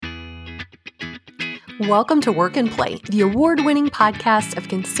Welcome to Work and Play, the award-winning podcast of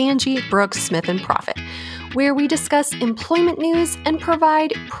Kinsanjy, Brooks, Smith & Profit, where we discuss employment news and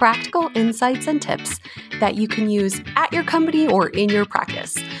provide practical insights and tips that you can use at your company or in your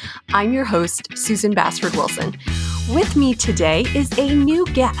practice. I'm your host, Susan Bassford Wilson. With me today is a new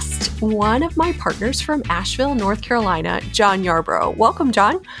guest, one of my partners from Asheville, North Carolina, John Yarbrough. Welcome,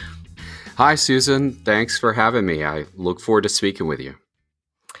 John. Hi, Susan. Thanks for having me. I look forward to speaking with you.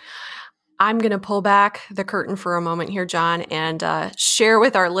 I'm going to pull back the curtain for a moment here, John, and share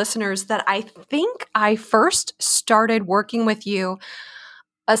with our listeners that I think I first started working with you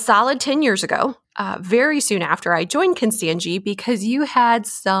a solid 10 years ago, very soon after I joined Kinsanjy, because you had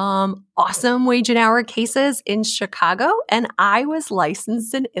some awesome wage and hour cases in Chicago, and I was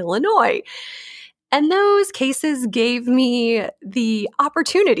licensed in Illinois. And those cases gave me the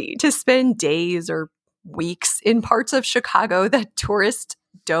opportunity to spend days or weeks in parts of Chicago that tourists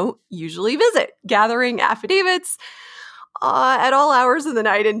don't usually visit, gathering affidavits at all hours of the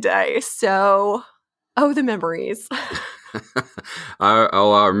night and day. So, the memories.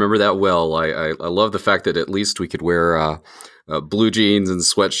 I remember that well. I love the fact that at least we could wear blue jeans and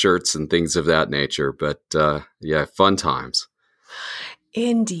sweatshirts and things of that nature. But yeah, fun times.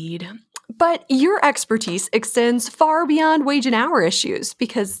 Indeed. But your expertise extends far beyond wage and hour issues,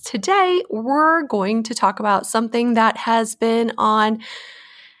 because today we're going to talk about something that has been on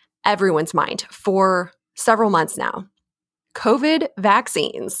everyone's mind for several months now: COVID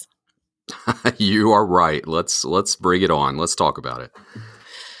vaccines. You are right. Let's bring it on. Let's talk about it.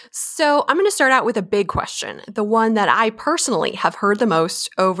 So I'm going to start out with a big question, the one that I personally have heard the most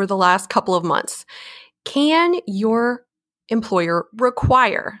over the last couple of months. Can your employer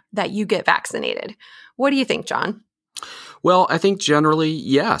require that you get vaccinated? What do you think, John? Well, I think generally,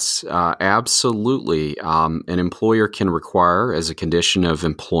 yes, absolutely. An employer can require, as a condition of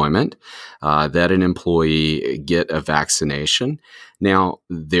employment, that an employee get a vaccination. Now,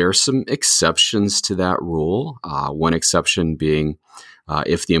 there are some exceptions to that rule. One exception being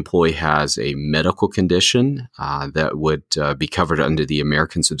if the employee has a medical condition that would be covered under the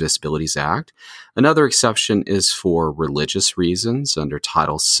Americans with Disabilities Act. Another exception is for religious reasons under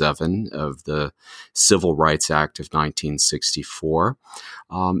Title VII of the Civil Rights Act of 1964.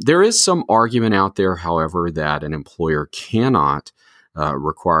 There is some argument out there, however, that an employer cannot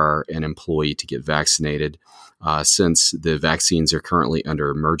require an employee to get vaccinated since the vaccines are currently under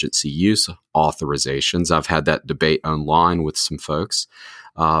emergency use authorizations. I've had that debate online with some folks,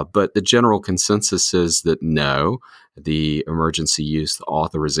 but the general consensus is that no, the emergency use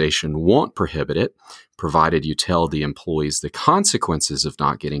authorization won't prohibit it, provided you tell the employees the consequences of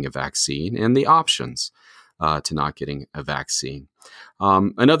not getting a vaccine and the options to not getting a vaccine.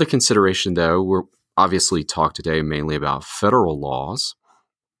 Another consideration, though, we're obviously talk today mainly about federal laws,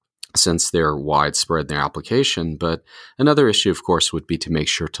 since they're widespread in their application. But another issue, of course, would be to make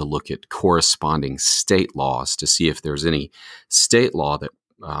sure to look at corresponding state laws to see if there's any state law that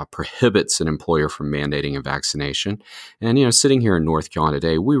prohibits an employer from mandating a vaccination. And, sitting here in North Carolina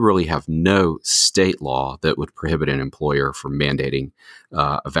today, we really have no state law that would prohibit an employer from mandating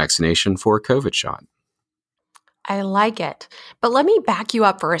a vaccination for a COVID shot. I like it. But let me back you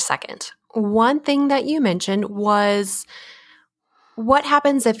up for a second. One thing that you mentioned was, what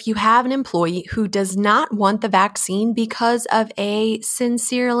happens if you have an employee who does not want the vaccine because of a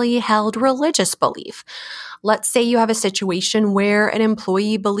sincerely held religious belief? Let's say you have a situation where an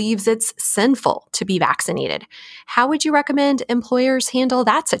employee believes it's sinful to be vaccinated. How would you recommend employers handle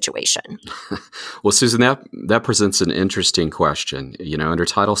that situation? Well, Susan, that presents an interesting question. Under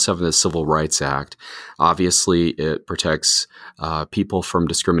Title VII of the Civil Rights Act, obviously it protects people from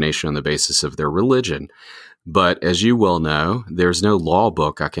discrimination on the basis of their religion. But as you well know, there's no law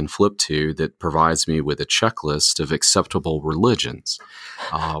book I can flip to that provides me with a checklist of acceptable religions.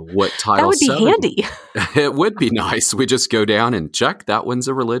 What Title VII? That would be handy. It would be nice. We just go down and check, that one's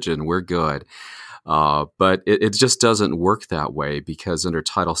a religion. We're good. But it just doesn't work that way, because under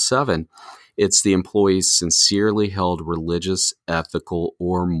Title VII, it's the employee's sincerely held religious, ethical,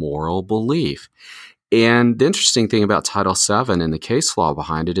 or moral belief. And the interesting thing about Title VII and the case law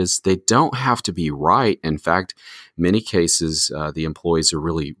behind it is they don't have to be right. In fact, many cases, the employees are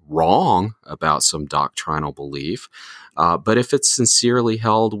really wrong about some doctrinal belief. But if it's sincerely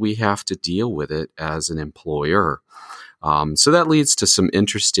held, we have to deal with it as an employer. So that leads to some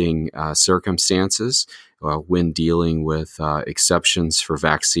interesting circumstances when dealing with exceptions for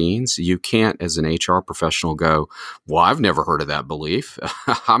vaccines. You can't, as an HR professional, go, well, I've never heard of that belief.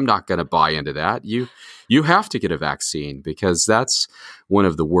 I'm not going to buy into that. You have to get a vaccine, because that's one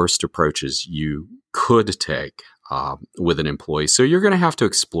of the worst approaches you could take. with an employee. So you're going to have to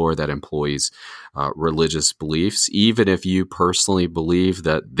explore that employee's religious beliefs, even if you personally believe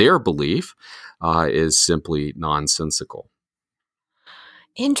that their belief is simply nonsensical.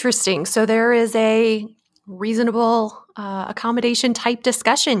 Interesting. So there is a reasonable accommodation type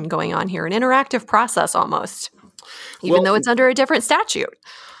discussion going on here, an interactive process almost, even though it's under a different statute.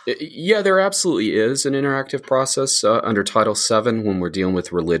 Yeah, there absolutely is an interactive process under Title VII when we're dealing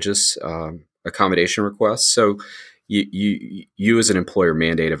with religious accommodation requests. So you as an employer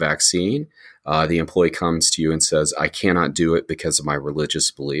mandate a vaccine. The employee comes to you and says, I cannot do it because of my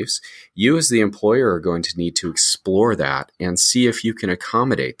religious beliefs. You as the employer are going to need to explore that and see if you can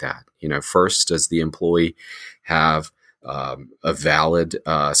accommodate that. First, does the employee have a valid,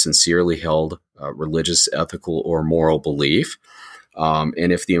 sincerely held religious, ethical, or moral belief?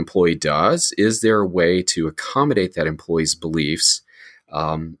 And if the employee does, is there a way to accommodate that employee's beliefs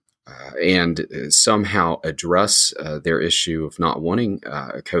and somehow address their issue of not wanting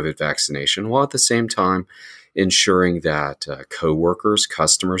a COVID vaccination, while at the same time ensuring that coworkers,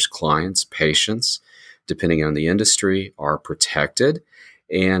 customers, clients, patients, depending on the industry, are protected?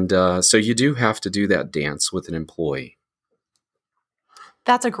 And so you do have to do that dance with an employee.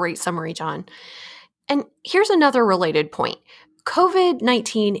 That's a great summary, John. And here's another related point.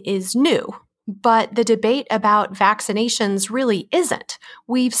 COVID-19 is new, but the debate about vaccinations really isn't.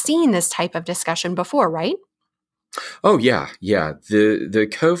 We've seen this type of discussion before, right? Oh, yeah. The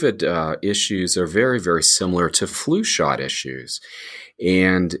COVID issues are very, very similar to flu shot issues.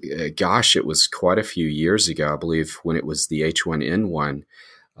 And gosh, it was quite a few years ago, I believe, when it was the H1N1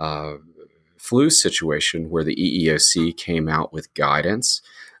 flu situation where the EEOC came out with guidance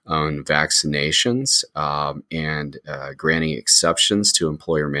on vaccinations and granting exceptions to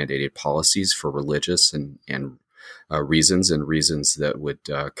employer-mandated policies for religious and reasons that would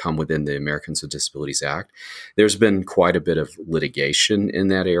come within the Americans with Disabilities Act. There's been quite a bit of litigation in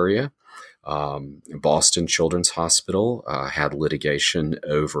that area. Boston Children's Hospital had litigation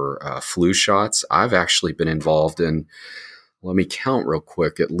over flu shots. I've actually been involved in, let me count real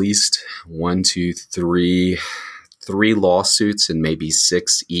quick, at least 3 lawsuits and maybe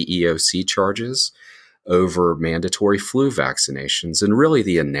 6 EEOC charges over mandatory flu vaccinations. And really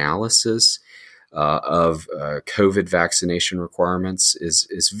the analysis of COVID vaccination requirements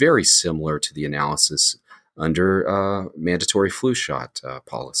is very similar to the analysis under mandatory flu shot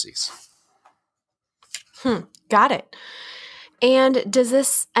policies. Got it. And does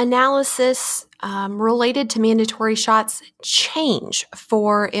this analysis related to mandatory shots change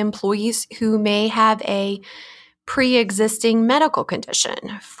for employees who may have a pre-existing medical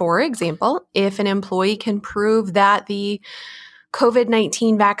condition? For example, if an employee can prove that the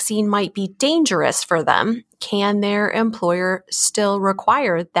COVID-19 vaccine might be dangerous for them, can their employer still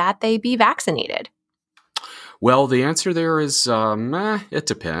require that they be vaccinated? Well, the answer there is it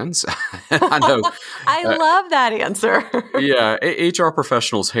depends. I know. I love that answer. Yeah, HR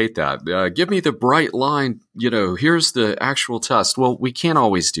professionals hate that. Give me the bright line, here's the actual test. Well, we can't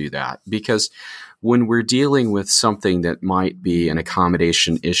always do that because when we're dealing with something that might be an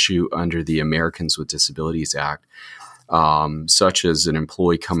accommodation issue under the Americans with Disabilities Act, such as an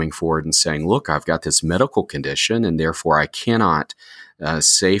employee coming forward and saying, look, I've got this medical condition and therefore I cannot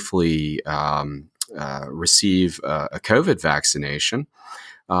safely receive a COVID vaccination,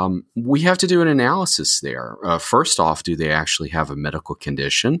 we have to do an analysis there. First off, do they actually have a medical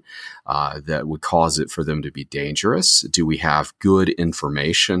condition that would cause it for them to be dangerous? Do we have good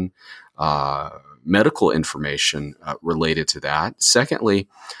information, medical information related to that? Secondly,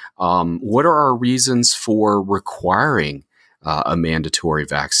 what are our reasons for requiring a mandatory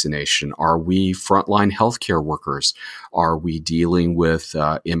vaccination? Are we frontline healthcare workers? Are we dealing with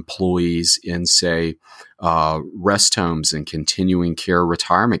employees in, say, rest homes and continuing care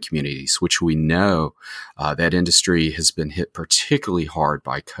retirement communities, which we know that industry has been hit particularly hard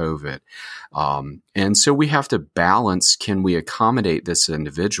by COVID? And so we have to balance, can we accommodate this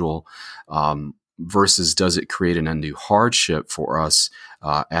individual versus does it create an undue hardship for us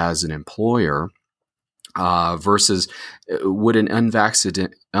as an employer? Versus would an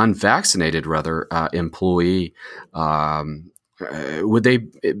unvaccinated employee, would they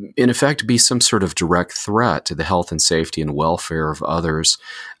in effect be some sort of direct threat to the health and safety and welfare of others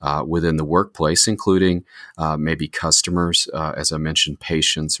within the workplace, including maybe customers, as I mentioned,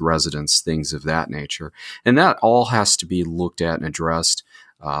 patients, residents, things of that nature? And that all has to be looked at and addressed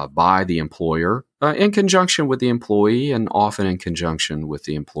by the employer in conjunction with the employee and often in conjunction with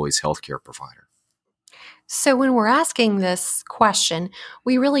the employee's healthcare provider. So when we're asking this question,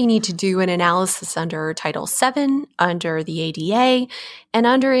 we really need to do an analysis under Title VII, under the ADA, and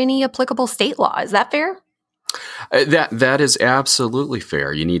under any applicable state law. Is that fair? That is absolutely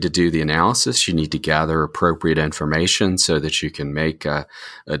fair. You need to do the analysis. You need to gather appropriate information so that you can make a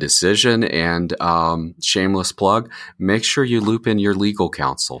decision. And shameless plug, make sure you loop in your legal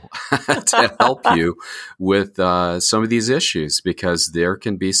counsel to help you with some of these issues, because there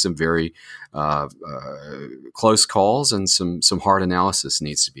can be some very close calls and some hard analysis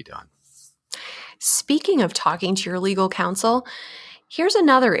needs to be done. Speaking of talking to your legal counsel, here's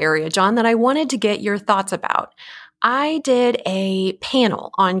another area, John, that I wanted to get your thoughts about. I did a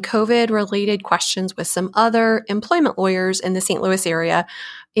panel on COVID-related questions with some other employment lawyers in the St. Louis area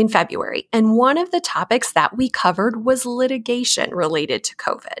in February. And one of the topics that we covered was litigation related to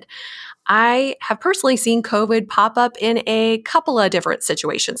COVID. I have personally seen COVID pop up in a couple of different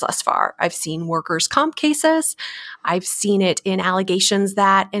situations thus far. I've seen workers' comp cases. I've seen it in allegations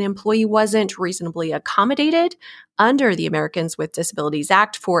that an employee wasn't reasonably accommodated under the Americans with Disabilities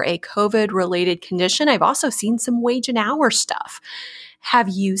Act for a COVID-related condition. I've also seen some wage and hour stuff. Have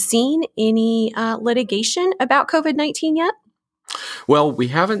you seen any litigation about COVID-19 yet? Well, we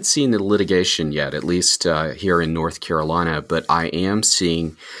haven't seen the litigation yet, at least here in North Carolina, but I am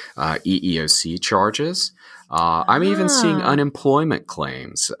seeing EEOC charges. I'm even seeing unemployment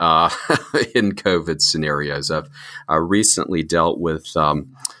claims in COVID scenarios. I've recently dealt with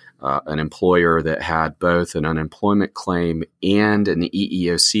an employer that had both an unemployment claim and an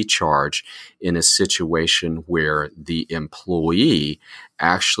EEOC charge in a situation where the employee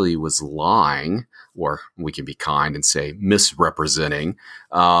actually was lying, or we can be kind and say misrepresenting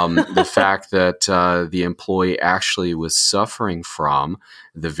the fact that the employee actually was suffering from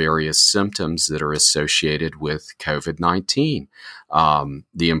the various symptoms that are associated with COVID-19.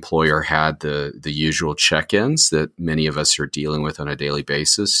 The employer had the usual check-ins that many of us are dealing with on a daily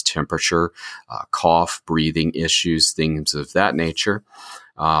basis: temperature, cough, breathing issues, things of that nature.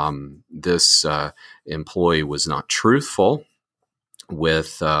 This employee was not truthful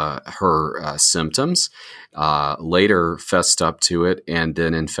with her symptoms, later fessed up to it, and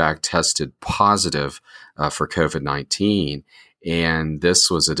then in fact tested positive for COVID-19. And this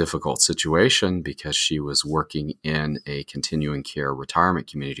was a difficult situation because she was working in a continuing care retirement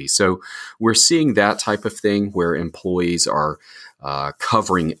community. So we're seeing that type of thing where employees are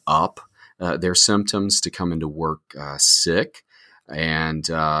covering up their symptoms to come into work sick, and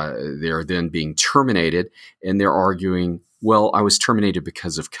they're then being terminated, and they're arguing, well, I was terminated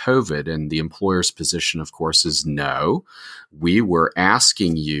because of COVID. And the employer's position, of course, is no. We were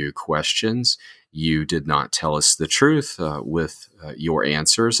asking you questions. You did not tell us the truth with your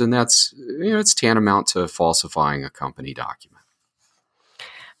answers. And that's, it's tantamount to falsifying a company document.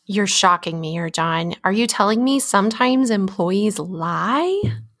 You're shocking me here, John. Are you telling me sometimes employees lie?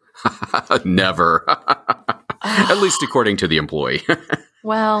 Never. At least according to the employee.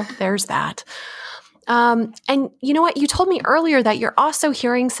 Well, there's that. And you know what? You told me earlier that you're also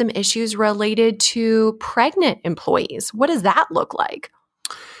hearing some issues related to pregnant employees. What does that look like?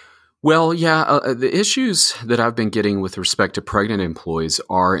 Well, yeah, the issues that I've been getting with respect to pregnant employees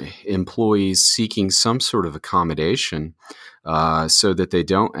are employees seeking some sort of accommodation so that they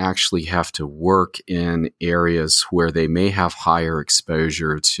don't actually have to work in areas where they may have higher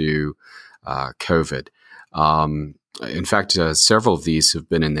exposure to COVID. In fact, several of these have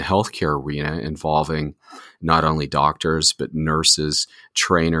been in the healthcare arena, involving not only doctors, but nurses,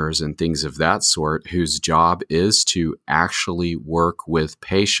 trainers, and things of that sort, whose job is to actually work with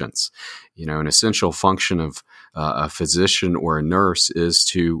patients. An essential function of a physician or a nurse is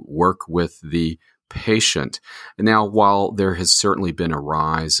to work with the patient. Now, while there has certainly been a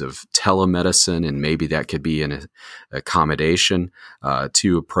rise of telemedicine, and maybe that could be an accommodation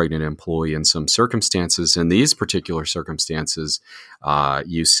to a pregnant employee in some circumstances, in these particular circumstances,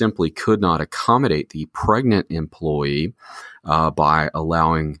 you simply could not accommodate the pregnant employee by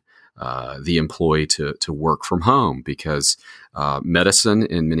allowing the employee to work from home, because medicine,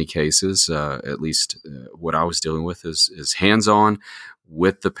 in many cases, at least what I was dealing with, is hands-on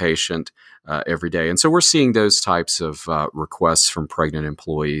with the patient every day. And so we're seeing those types of requests from pregnant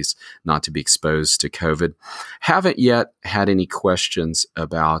employees not to be exposed to COVID. Haven't yet had any questions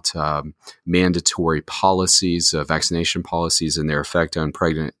about mandatory policies, vaccination policies, and their effect on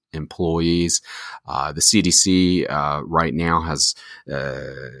pregnant employees. The CDC right now has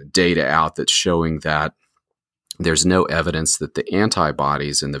data out that's showing that there's no evidence that the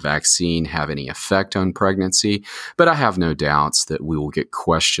antibodies in the vaccine have any effect on pregnancy, but I have no doubts that we will get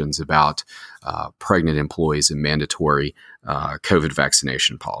questions about pregnant employees and mandatory COVID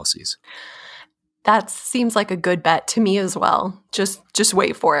vaccination policies. That seems like a good bet to me as well. Just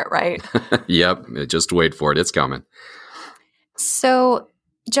wait for it, right? Yep, just wait for it. It's coming. So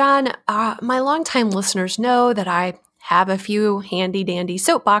John, my longtime listeners know that I have a few handy dandy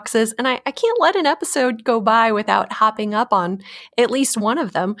soapboxes, and I can't let an episode go by without hopping up on at least one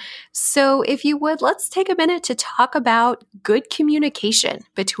of them. So, if you would, let's take a minute to talk about good communication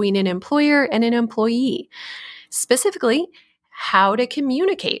between an employer and an employee. Specifically, how to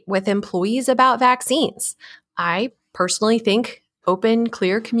communicate with employees about vaccines. I personally think open,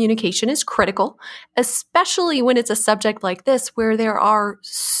 clear communication is critical, especially when it's a subject like this where there are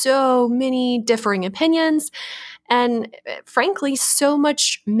so many differing opinions and, frankly, so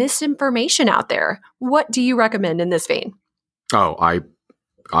much misinformation out there. What do you recommend in this vein? Oh, I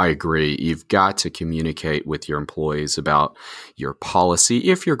agree. You've got to communicate with your employees about your policy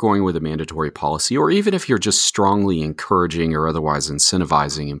if you're going with a mandatory policy, or even if you're just strongly encouraging or otherwise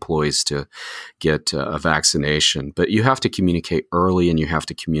incentivizing employees to get a vaccination. But you have to communicate early and you have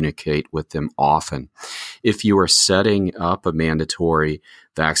to communicate with them often. If you are setting up a mandatory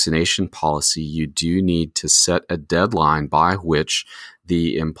vaccination policy, you do need to set a deadline by which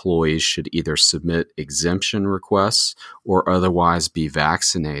the employees should either submit exemption requests or otherwise be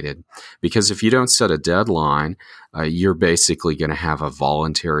vaccinated. Because if you don't set a deadline, you're basically going to have a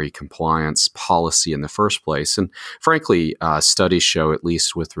voluntary compliance policy in the first place. And frankly, studies show, at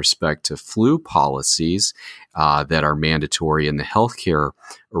least with respect to flu policies that are mandatory in the healthcare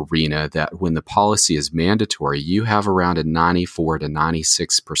arena, that when the policy is mandatory, you have around a 94 to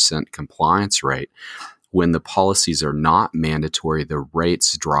 96% compliance rate. When the policies are not mandatory, the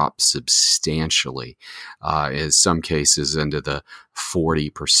rates drop substantially, in some cases into the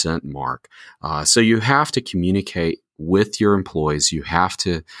 40% mark. So you have to communicate with your employees. You have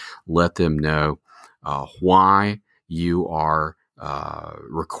to let them know why you are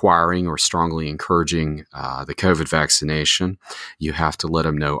requiring or strongly encouraging the COVID vaccination. You have to let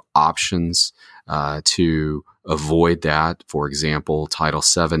them know options to avoid that. For example, Title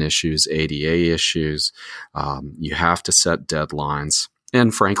VII issues, ADA issues. You have to set deadlines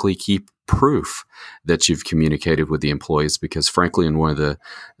and, frankly, keep proof that you've communicated with the employees. Because, frankly, in one of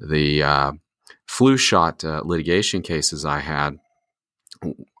the flu shot litigation cases I had,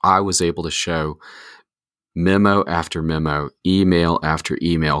 I was able to show memo after memo, email after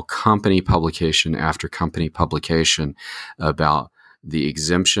email, company publication after company publication about the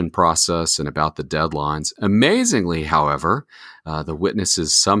exemption process and about the deadlines. Amazingly, however, the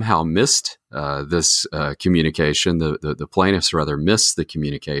witnesses somehow missed this communication. The plaintiffs rather missed the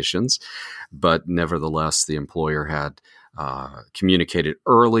communications, but nevertheless, the employer had communicated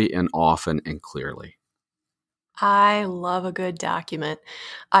early and often and clearly. I love a good document.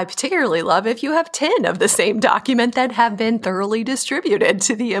 I particularly love if you have 10 of the same document that have been thoroughly distributed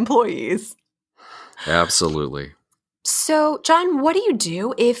to the employees. Absolutely. So, John, what do you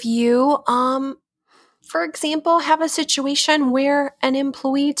do if you, for example, have a situation where an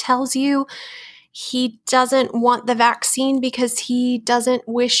employee tells you he doesn't want the vaccine because he doesn't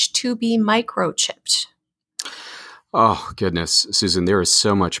wish to be microchipped? Oh, goodness, Susan, there is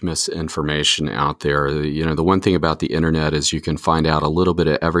so much misinformation out there. You know, the one thing about the internet is you can find out a little bit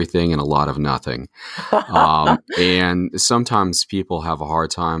of everything and a lot of nothing. And sometimes people have a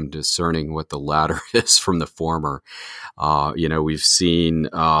hard time discerning what the latter is from the former. We've seen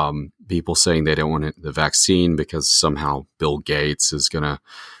people saying they don't want the vaccine because somehow Bill Gates is going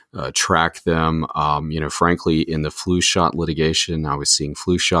to track them. Frankly, in the flu shot litigation, I was seeing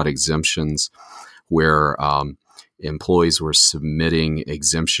flu shot exemptions where employees were submitting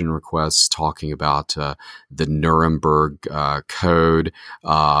exemption requests talking about the Nuremberg Code,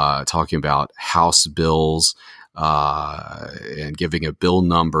 talking about House bills, and giving a bill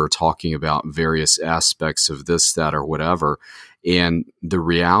number, talking about various aspects of this, that, or whatever. And the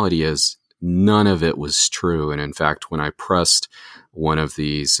reality is none of it was true. And in fact, when I pressed one of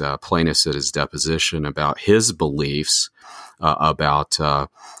these plaintiffs at his deposition about his beliefs about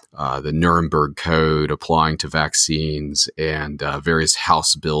the Nuremberg Code applying to vaccines and various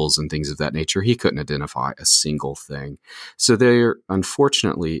House bills and things of that nature, he couldn't identify a single thing. So there,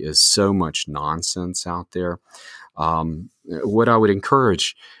 unfortunately, is so much nonsense out there. What I would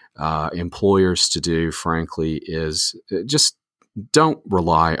encourage employers to do, frankly, is just don't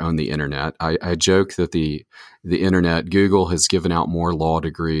rely on the internet. I joke that the internet, Google has given out more law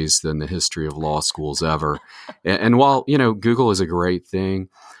degrees than the history of law schools ever. And while, Google is a great thing,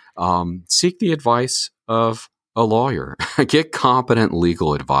 seek the advice of a lawyer. Get competent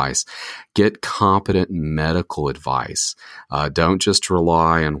legal advice. Get competent medical advice. Don't just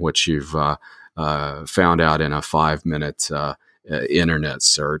rely on what you've found out in a 5-minute internet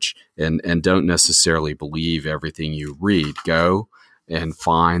search, and don't necessarily believe everything you read. Go and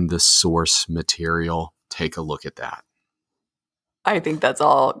find the source material. Take a look at that. I think that's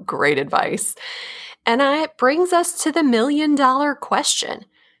all great advice. And it brings us to the $1,000,000 question.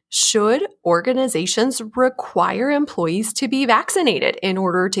 Should organizations require employees to be vaccinated in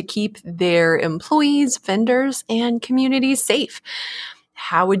order to keep their employees, vendors, and communities safe?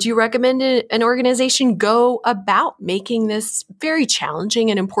 How would you recommend an organization go about making this very challenging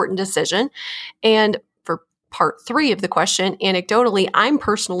and important decision? And for part 3 of the question, anecdotally, I'm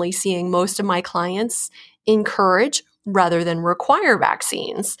personally seeing most of my clients encourage rather than require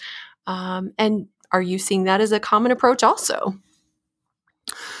vaccines. And are you seeing that as a common approach also?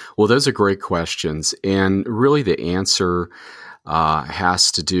 Well, those are great questions. And really the answer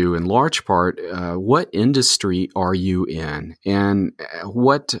has to do in large part, what industry are you in? And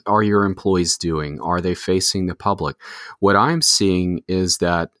what are your employees doing? Are they facing the public? What I'm seeing is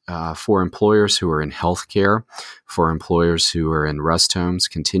that for employers who are in healthcare, for employers who are in rest homes,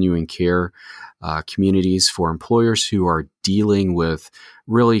 continuing care, communities, for employers who are dealing with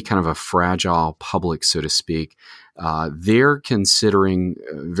really kind of a fragile public, so to speak, they're considering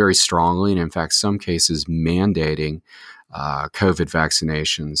very strongly, and in fact, some cases mandating COVID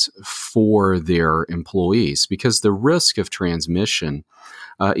vaccinations for their employees because the risk of transmission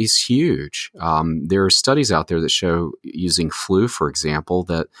is huge. There are studies out there that show, using flu, for example,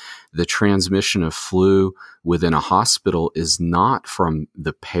 that the transmission of flu within a hospital is not from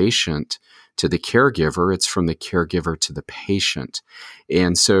the patient to the caregiver, it's from the caregiver to the patient.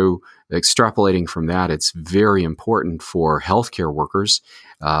 And so extrapolating from that, it's very important for healthcare workers,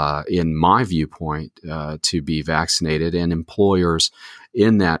 in my viewpoint, to be vaccinated, and employers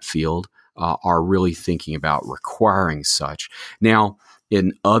in that field are really thinking about requiring such. Now,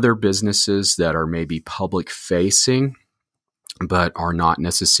 in other businesses that are maybe public facing, but are not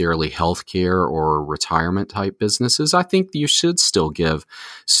necessarily healthcare or retirement type businesses, I think you should still give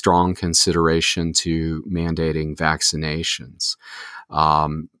strong consideration to mandating vaccinations.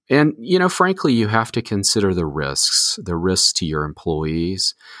 And, frankly, you have to consider the risks to your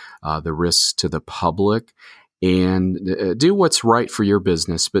employees, the risks to the public, and do what's right for your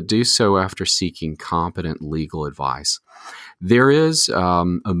business, but do so after seeking competent legal advice. There is a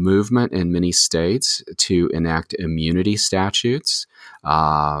movement in many states to enact immunity statutes.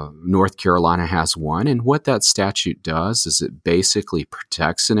 North Carolina has one, and what that statute does is it basically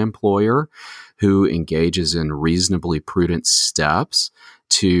protects an employer who engages in reasonably prudent steps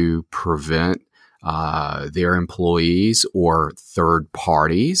to prevent their employees or third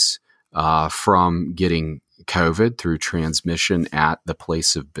parties from getting COVID through transmission at the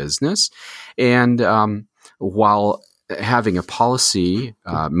place of business. And while having a policy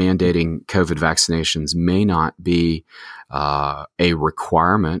mandating COVID vaccinations may not be a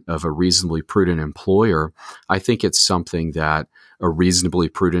requirement of a reasonably prudent employer, I think it's something that a reasonably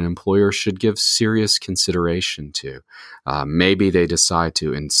prudent employer should give serious consideration to. Maybe they decide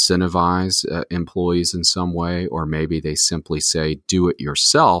to incentivize employees in some way, or maybe they simply say, do it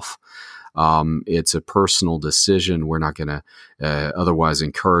yourself. It's a personal decision. We're not going to otherwise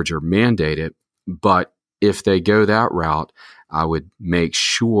encourage or mandate it. But if they go that route, I would make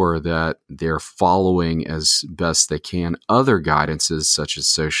sure that they're following as best they can other guidances such as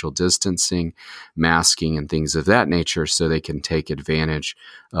social distancing, masking, and things of that nature so they can take advantage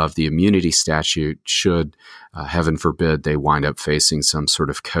of the immunity statute should, heaven forbid, they wind up facing some sort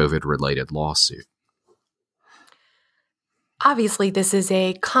of COVID-related lawsuit. Obviously, this is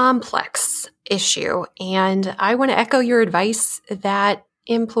a complex issue, and I want to echo your advice that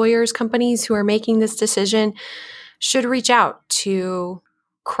employers, companies who are making this decision should reach out to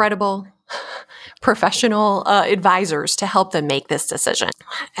credible, professional advisors to help them make this decision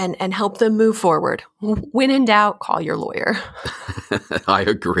and help them move forward. When in doubt, call your lawyer. I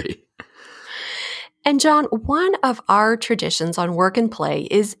agree. And John, one of our traditions on Work and Play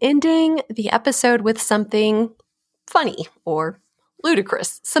is ending the episode with something funny or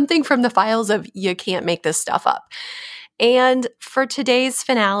ludicrous, something from the files of you can't make this stuff up. And for today's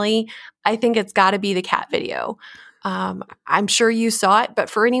finale, I think it's got to be the cat video. I'm sure you saw it, but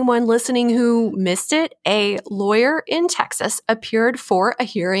for anyone listening who missed it, a lawyer in Texas appeared for a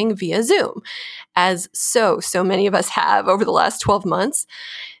hearing via Zoom, as so many of us have over the last 12 months.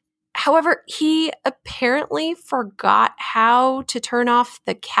 However, he apparently forgot how to turn off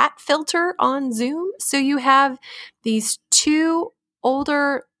the cat filter on Zoom. So you have these two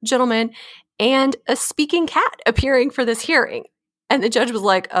older gentlemen and a speaking cat appearing for this hearing. And the judge was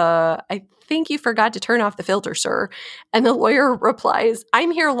like, I think you forgot to turn off the filter, sir. And the lawyer replies,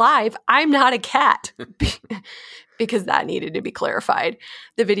 I'm here live. I'm not a cat. Because that needed to be clarified.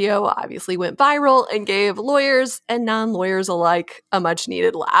 The video obviously went viral and gave lawyers and non-lawyers alike a much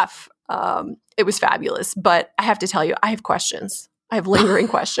needed laugh. It was fabulous, but I have to tell you, I have questions. I have lingering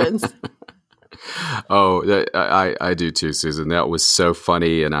questions. Oh, I do too, Susan. That was so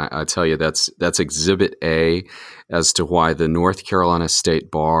funny, and I tell you, that's Exhibit A as to why the North Carolina State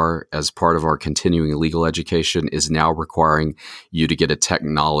Bar, as part of our continuing legal education, is now requiring you to get a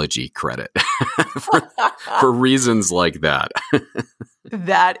technology credit for reasons like that.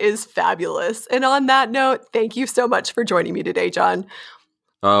 That is fabulous. And on that note, thank you so much for joining me today, John.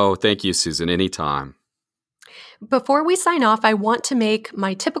 Oh, thank you, Susan. Anytime. Before we sign off, I want to make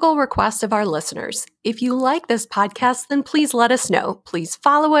my typical request of our listeners. If you like this podcast, then please let us know. Please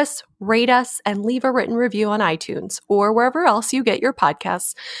follow us, rate us, and leave a written review on iTunes or wherever else you get your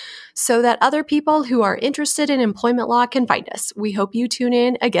podcasts so that other people who are interested in employment law can find us. We hope you tune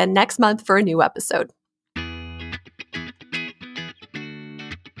in again next month for a new episode.